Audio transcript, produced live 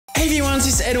Hey everyone,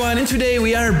 this is EDWAN and today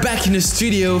we are back in the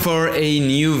studio for a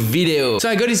new video. So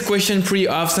I got this question pretty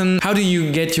often, how do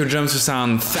you get your drums to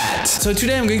sound fat? So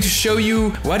today I'm going to show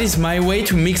you what is my way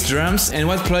to mix drums and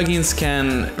what plugins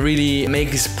can really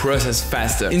make this process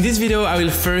faster. In this video I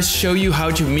will first show you how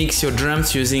to mix your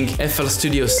drums using FL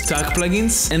Studio stock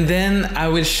plugins, and then I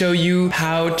will show you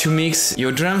how to mix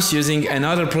your drums using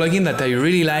another plugin that I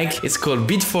really like. It's called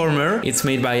Beatformer. It's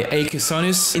made by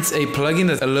Sonus. It's a plugin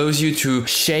that allows you to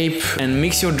shape and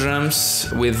mix your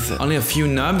drums with only a few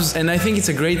knobs, and I think it's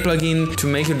a great plugin to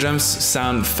make your drums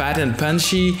sound fat and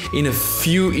punchy in a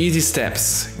few easy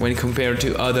steps when compared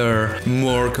to other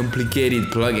more complicated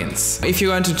plugins. If you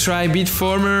want to try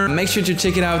Beatformer, make sure to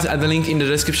check it out at the link in the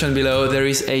description below. There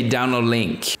is a download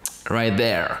link right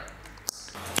there.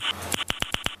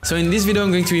 So in this video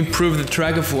I'm going to improve the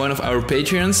track of one of our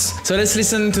Patreons. So let's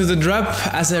listen to the drop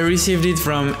as I received it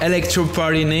from Electro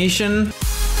Party Nation.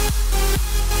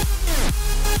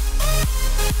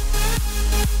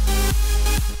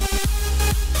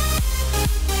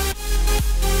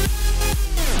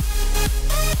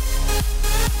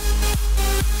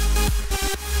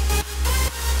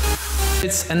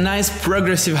 It's a nice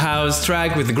progressive house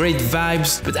track with great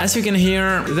vibes, but as you can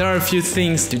hear, there are a few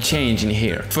things to change in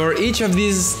here. For each of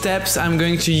these steps, I'm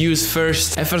going to use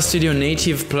first FL Studio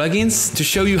native plugins to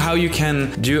show you how you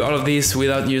can do all of this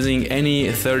without using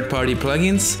any third-party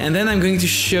plugins. And then I'm going to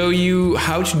show you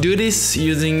how to do this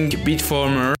using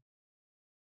Beatformer.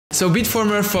 So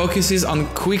Beatformer focuses on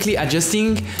quickly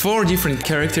adjusting 4 different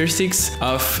characteristics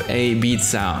of a beat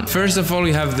sound. First of all,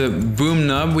 you have the boom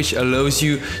knob, which allows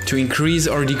you to increase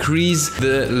or decrease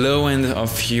the low end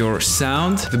of your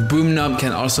sound. The boom knob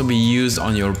can also be used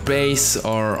on your bass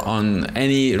or on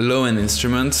any low end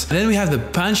instrument. Then we have the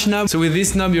punch knob. So with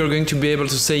this knob, you're going to be able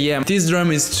to say, yeah, this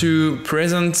drum is too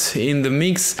present in the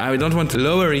mix. I don't want to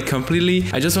lower it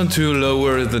completely. I just want to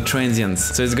lower the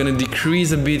transients. So it's going to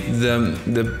decrease a bit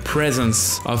the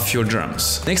presence of your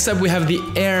drums. Next up we have the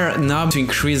air knob to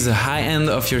increase the high end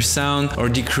of your sound or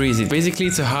decrease it. Basically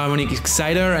it's a harmonic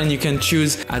exciter and you can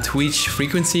choose at which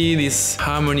frequency this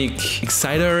harmonic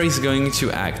exciter is going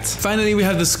to act. Finally we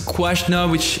have the squash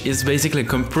knob, which is basically a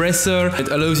compressor. It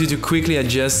allows you to quickly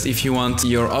adjust if you want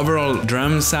your overall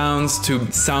drum sounds to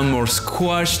sound more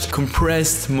squashed,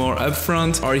 compressed, more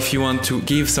upfront, or if you want to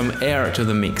give some air to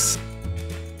the mix.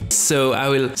 So I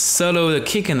will solo the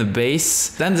kick and the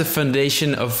bass. That's the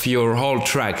foundation of your whole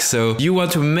track. So you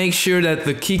want to make sure that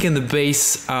the kick and the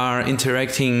bass are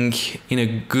interacting in a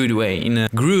good way, in a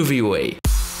groovy way.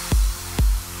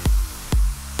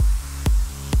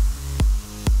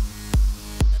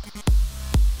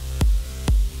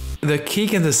 The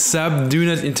kick and the sub do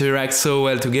not interact so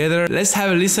well together. Let's have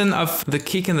a listen of the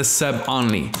kick and the sub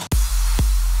only.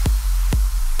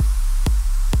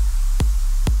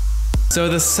 So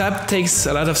the sub takes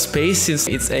a lot of space since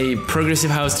it's a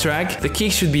progressive house track. The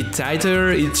kick should be tighter,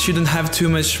 it shouldn't have too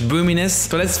much boominess.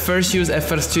 So let's first use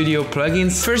FL Studio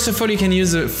plugins. First of all, you can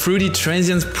use a Fruity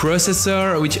Transient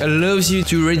processor, which allows you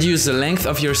to reduce the length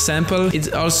of your sample.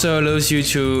 It also allows you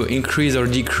to increase or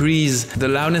decrease the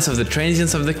loudness of the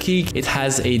transients of the kick. It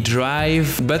has a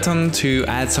drive button to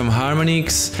add some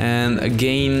harmonics and a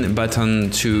gain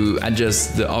button to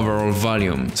adjust the overall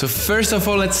volume. So first of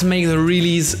all, let's make the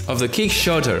release of the kick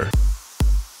shorter.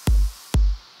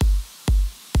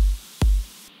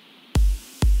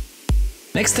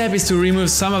 Next step is to remove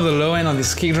some of the low end on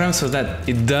this kick drum so that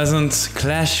it doesn't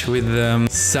clash with the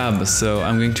sub. So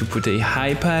I'm going to put a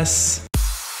high pass.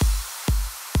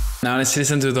 Now let's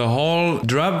listen to the whole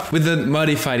drop with the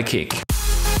modified kick.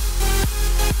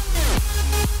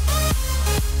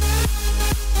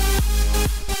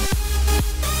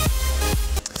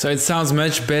 So it sounds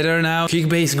much better now. Kick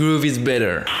bass groove is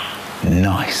better.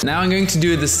 Nice. Now I'm going to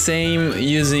do the same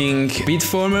using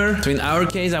Beatformer. So in our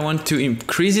case I want to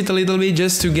increase it a little bit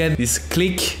just to get this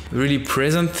click really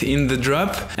present in the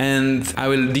drop, and I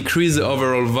will decrease the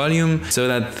overall volume so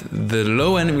that the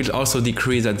low end will also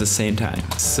decrease at the same time.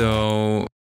 So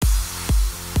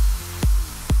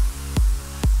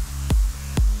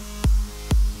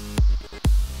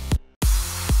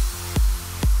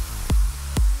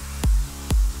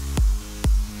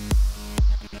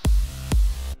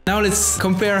now let's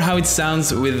compare how it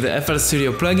sounds with the FL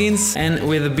Studio plugins and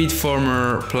with the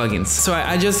Beatformer plugins. So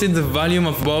I adjusted the volume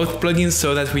of both plugins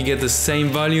so that we get the same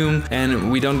volume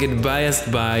and we don't get biased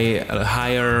by a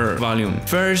higher volume.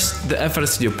 First, the FL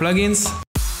Studio plugins.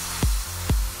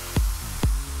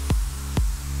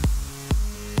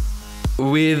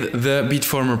 With the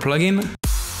Beatformer plugin.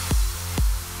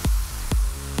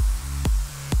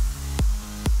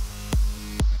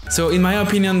 So in my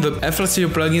opinion, the FL Studio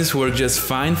plugins work just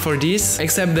fine for this,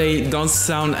 except they don't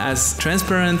sound as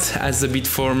transparent as the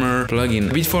Beatformer plugin.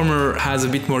 Beatformer has a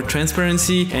bit more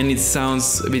transparency and it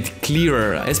sounds a bit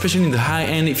clearer, especially in the high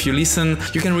end. If you listen,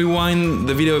 you can rewind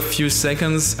the video a few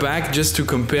seconds back just to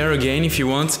compare again if you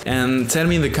want, and tell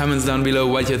me in the comments down below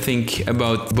what you think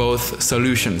about both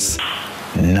solutions.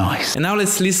 Nice. And now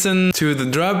let's listen to the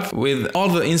drop with all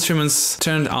the instruments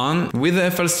turned on with the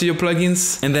FL Studio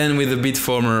plugins and then with the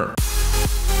Beatformer.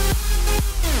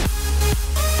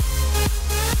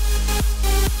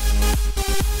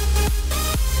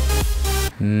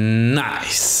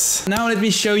 Nice. Now let me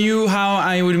show you how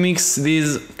I would mix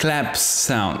these claps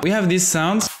sound. We have this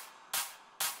sound.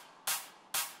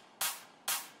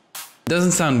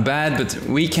 Doesn't sound bad, but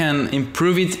we can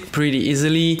improve it pretty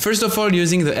easily. First of all,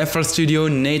 using the FL Studio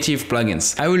native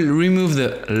plugins. I will remove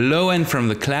the low end from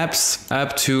the claps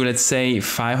up to, let's say,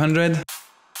 500.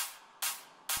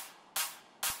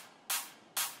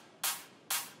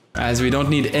 As we don't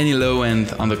need any low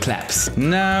end on the claps.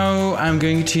 Now I'm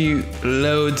going to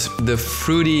load the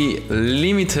Fruity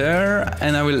limiter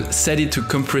and I will set it to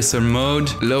compressor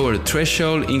mode, lower the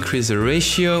threshold, increase the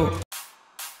ratio.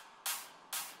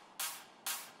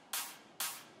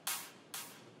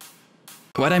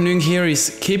 What I'm doing here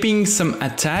is keeping some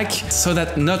attack so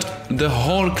that not the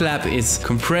whole clap is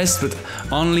compressed, but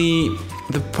only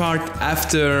the part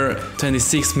after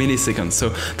 26 milliseconds. So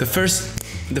the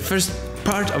first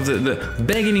part of the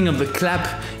beginning of the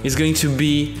clap is going to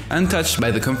be untouched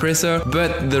by the compressor,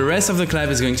 but the rest of the clap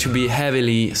is going to be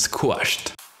heavily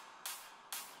squashed.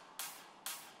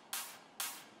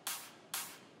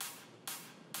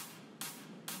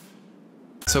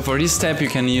 So for this step you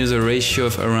can use a ratio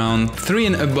of around 3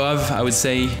 and above, I would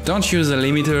say. Don't use a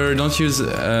limiter, don't use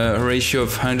a ratio of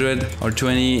 100 or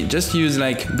 20, just use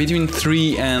like between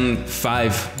 3 and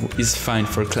 5 is fine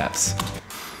for claps.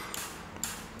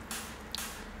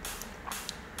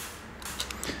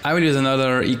 I will use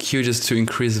another EQ just to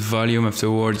increase volume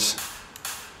afterwards.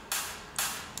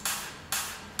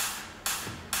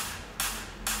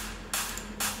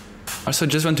 Also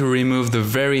just want to remove the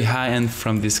very high end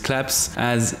from these claps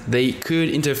as they could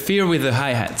interfere with the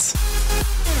hi-hats.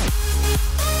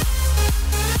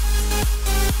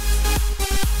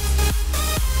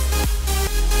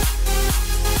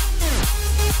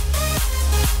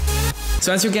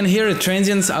 So as you can hear, the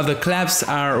transients of the claps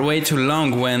are way too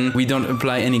long when we don't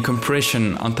apply any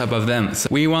compression on top of them. So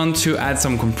we want to add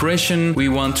some compression, we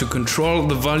want to control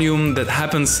the volume that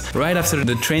happens right after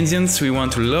the transients, we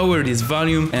want to lower this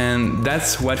volume, and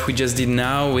that's what we just did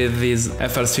now with these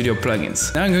FL Studio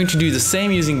plugins. Now I'm going to do the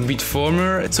same using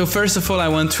Beatformer. So first of all, I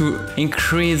want to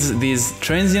increase these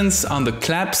transients on the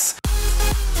claps.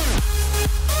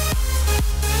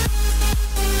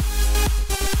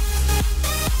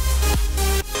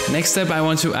 Next step, I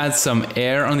want to add some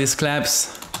air on these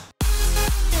claps.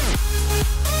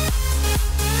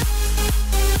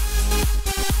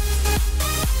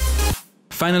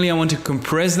 Finally, I want to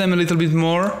compress them a little bit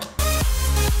more.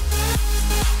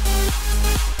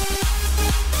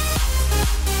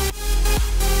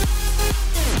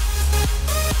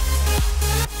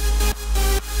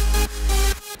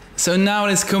 So now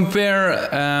let's compare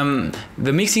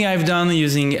the mixing I've done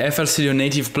using FL Studio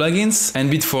native plugins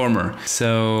and Beatformer.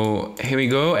 So here we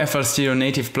go, FL Studio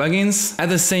native plugins at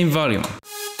the same volume.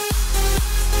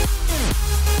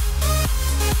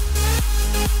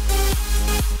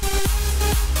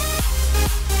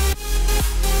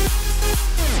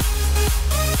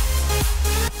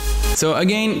 So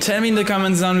again, tell me in the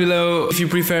comments down below if you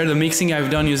prefer the mixing I've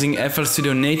done using FL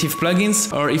Studio native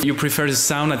plugins or if you prefer the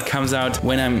sound that comes out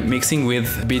when I'm mixing with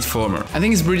Beatformer. I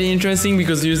think it's pretty interesting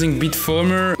because using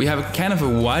Beatformer we have kind of a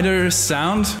wider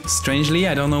sound, strangely,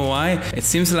 I don't know why. It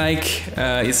seems like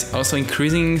it's also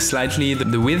increasing slightly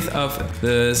the width of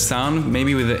the sound,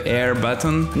 maybe with the air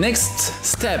button. Next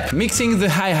step, mixing the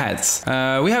hi-hats.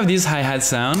 We have this hi-hat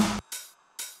sound.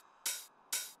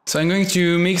 So I'm going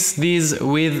to mix these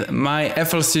with my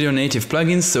FL Studio native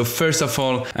plugins. So first of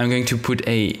all, I'm going to put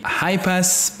a high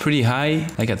pass, pretty high,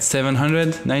 like at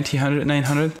 700,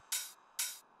 900.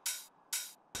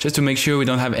 Just to make sure we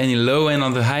don't have any low end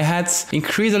on the hi-hats.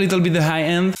 Increase a little bit the high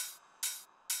end.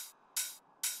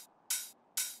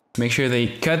 Make sure they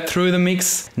cut through the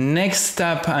mix. Next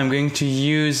up, I'm going to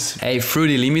use a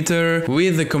Fruity limiter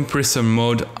with the compressor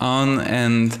mode on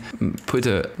and put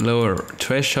a lower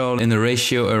threshold in the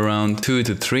ratio around 2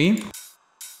 to 3.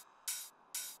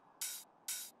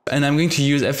 And I'm going to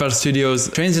use FL Studio's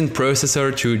transient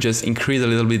processor to just increase a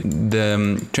little bit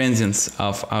the transients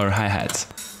of our hi-hats.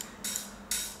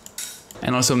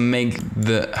 And also make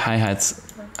the hi-hats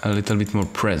a little bit more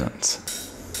present.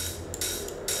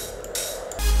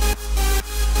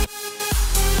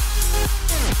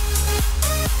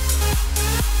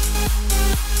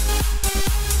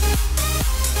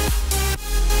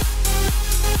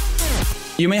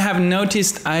 You may have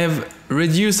noticed I have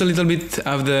reduced a little bit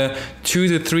of the 2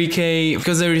 to 3K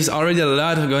because there is already a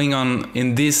lot going on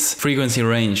in this frequency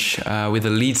range with the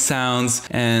lead sounds,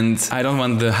 and I don't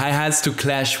want the hi-hats to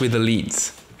clash with the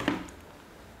leads.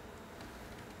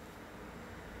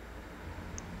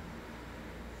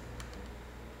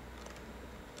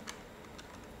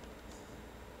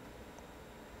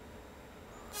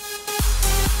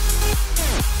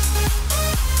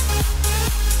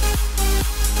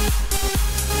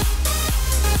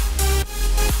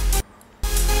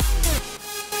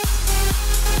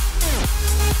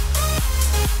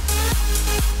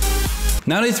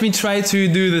 Now let me try to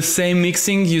do the same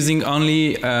mixing using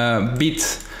only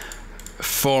Beatformer.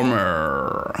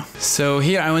 So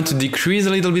here I want to decrease a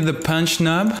little bit the punch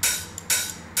knob.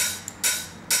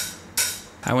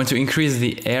 I want to increase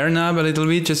the air knob a little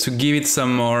bit just to give it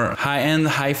some more high-end,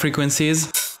 high frequencies.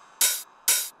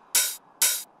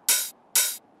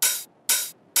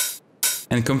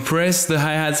 And compress the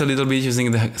hi-hats a little bit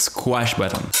using the squash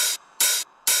button.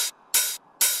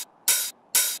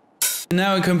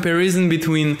 Now a comparison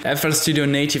between FL Studio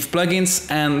native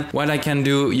plugins and what I can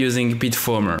do using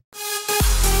Beatformer.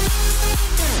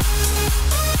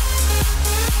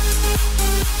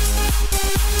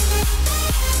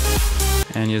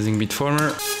 And using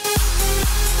Beatformer.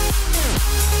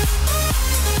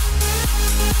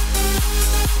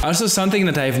 Also, something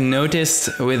that I've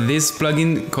noticed with this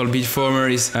plugin called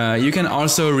Beatformer is you can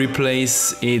also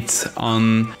replace it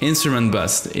on instrument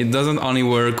bus. It doesn't only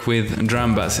work with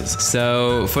drum buses.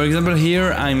 So, for example,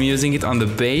 here I'm using it on the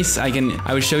bass. I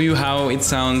will show you how it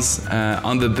sounds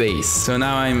on the bass. So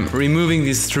now I'm removing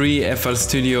these 3 FL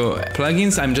Studio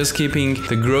plugins. I'm just keeping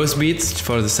the gross beats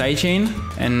for the sidechain,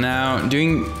 and now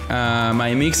doing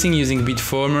my mixing using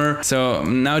Beatformer. So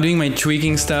now doing my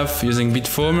tweaking stuff using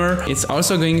Beatformer. It's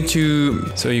also going to,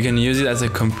 so you can use it as a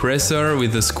compressor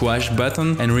with the squash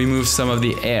button and remove some of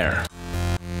the air.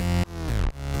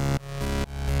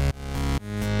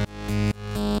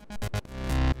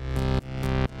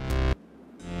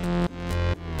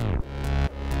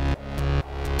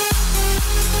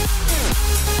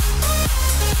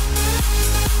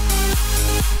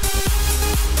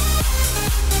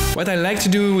 What I like to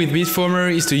do with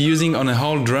Beatformer is to using on a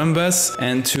whole drum bus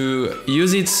and to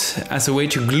use it as a way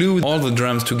to glue all the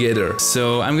drums together.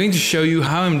 So I'm going to show you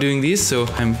how I'm doing this. So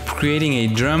I'm creating a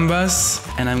drum bus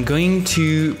and I'm going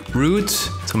to route,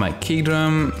 so my kick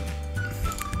drum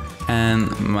and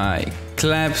my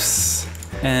claps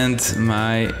and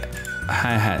my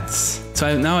hi-hats.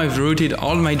 So now I've routed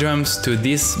all my drums to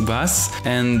this bus,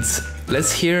 and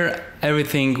let's hear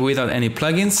everything without any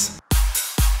plugins.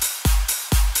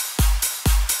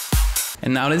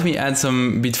 And now let me add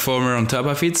some Beatformer on top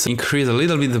of it, so increase a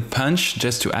little bit the punch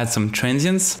just to add some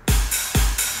transients.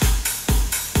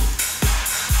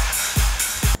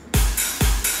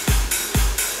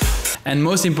 And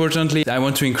most importantly, I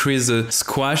want to increase the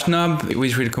squash knob,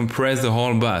 which will compress the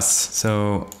whole bus.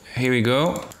 So here we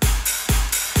go.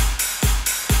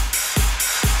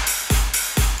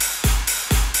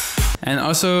 And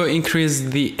also increase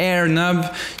the air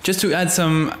knob just to add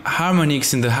some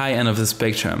harmonics in the high end of the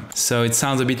spectrum, so it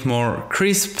sounds a bit more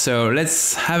crisp. So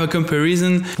let's have a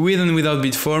comparison with and without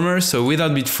Beatformer. So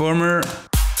without Beatformer,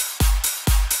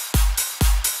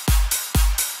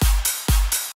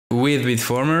 with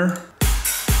Beatformer,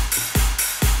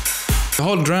 the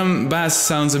whole drum bass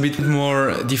sounds a bit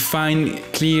more defined,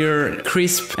 clear,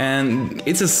 crisp, and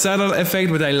it's a subtle effect,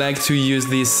 but I like to use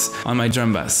this on my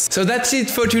drum bass. So that's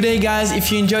it for today, guys.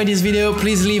 If you enjoyed this video,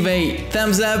 please leave a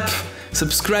thumbs up.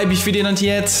 Subscribe if you didn't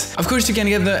yet. Of course, you can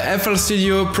get the FL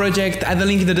Studio project at the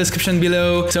link in the description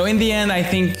below. So in the end, I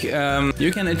think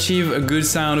you can achieve a good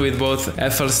sound with both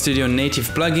FL Studio native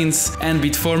plugins and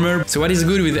Beatformer. So what is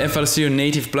good with FL Studio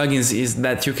native plugins is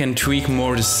that you can tweak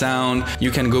more the sound, you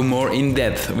can go more in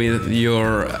depth with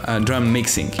your drum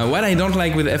mixing. What I don't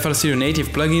like with FL Studio native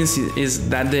plugins is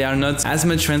that they are not as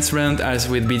much transparent as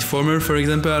with Beatformer, for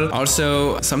example.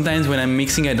 Also, sometimes when I'm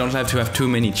mixing, I don't have to have too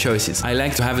many choices. I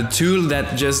like to have a tool tool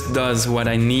that just does what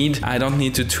I need. I don't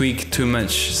need to tweak too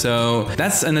much. So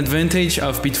that's an advantage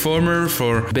of Beatformer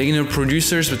for beginner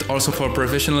producers, but also for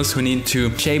professionals who need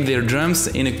to shape their drums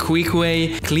in a quick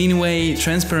way, clean way,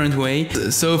 transparent way.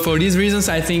 So for these reasons,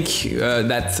 I think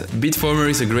that Beatformer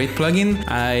is a great plugin.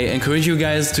 I encourage you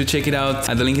guys to check it out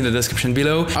at the link in the description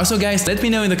below. Also guys, let me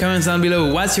know in the comments down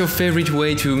below, what's your favorite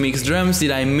way to mix drums?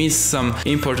 Did I miss some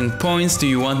important points? Do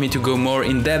you want me to go more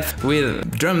in depth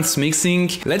with drums mixing?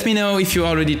 Let me know if you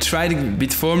already tried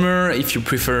Beatformer, if you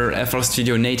prefer FL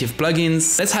Studio native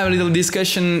plugins. Let's have a little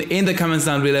discussion in the comments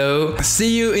down below.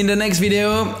 See you in the next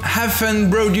video. Have fun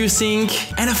producing,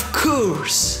 and of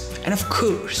course,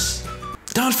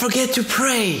 don't forget to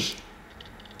pray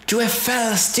to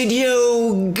FL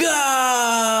Studio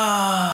God!